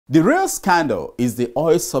The real scandal is the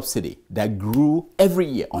oil subsidy that grew every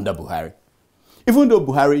year under Buhari. Even though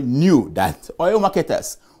Buhari knew that oil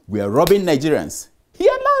marketers were robbing Nigerians, he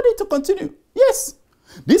allowed it to continue. Yes,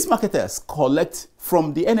 these marketers collect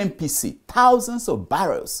from the NNPC thousands of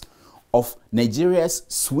barrels of Nigeria's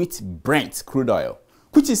sweet Brent crude oil,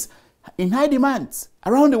 which is in high demand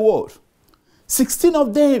around the world. 16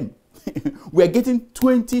 of them we are getting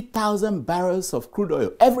 20,000 barrels of crude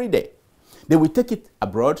oil every day. They will take it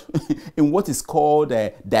abroad in what is called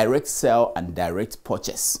a direct sell and direct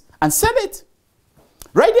purchase and sell it.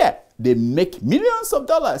 Right there, they make millions of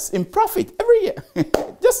dollars in profit every year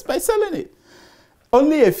just by selling it.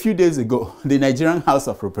 Only a few days ago, the Nigerian House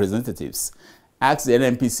of Representatives asked the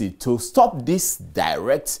NNPC to stop these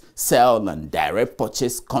direct sell and direct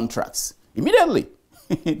purchase contracts immediately.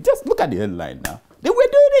 Just look at the headline now. They were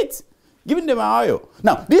doing it, giving them our oil.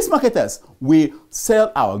 Now, these marketers will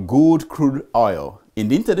sell our good crude oil in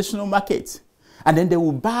the international market, and then they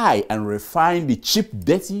will buy and refine the cheap,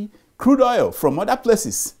 dirty crude oil from other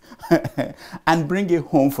places and bring it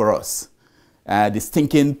home for us. The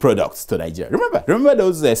stinking products to Nigeria. Remember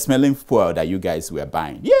those smelling fuel that you guys were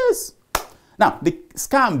buying? Yes. Now, the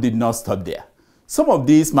scam did not stop there. Some of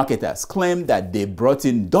these marketers claim that they brought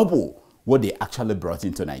in double what they actually brought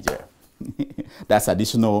into Nigeria. That's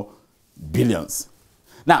additional billions.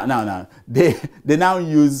 Now, they now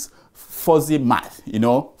use fuzzy math,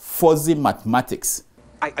 fuzzy mathematics.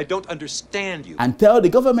 I don't understand you. And tell the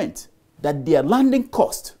government that their landing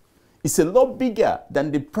cost is a lot bigger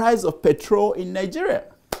than the price of petrol in Nigeria.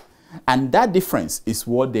 And that difference is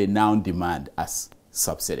what they now demand as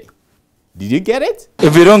subsidy. Did you get it?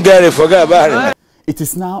 If you don't get it, forget about it. It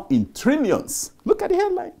is now in trillions. Look at the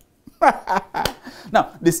headline.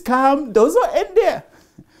 Now, the scam does not end there.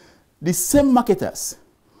 The same marketers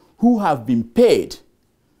who have been paid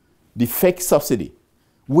the fake subsidy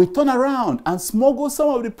will turn around and smuggle some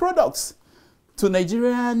of the products to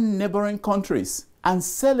Nigerian neighboring countries and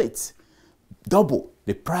sell it double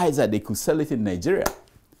the price that they could sell it in Nigeria.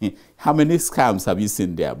 How many scams have you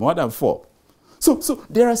seen there? More than 4. So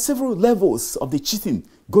there are several levels of the cheating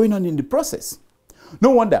going on in the process.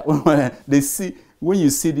 No wonder when you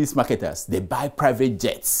see these marketers, they buy private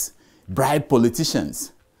jets, bribe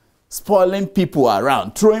politicians, spoiling people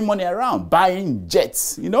around, throwing money around, buying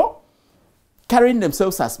jets, carrying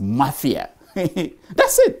themselves as mafia.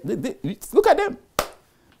 That's it. Look at them.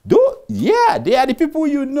 Yeah, they are the people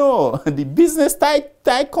the business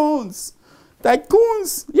tycoons.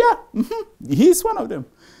 Tycoons, yeah, he's one of them.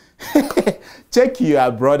 Check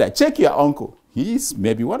your brother, check your uncle. He's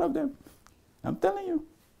maybe one of them. I'm telling you.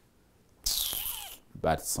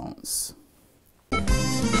 Bad sons.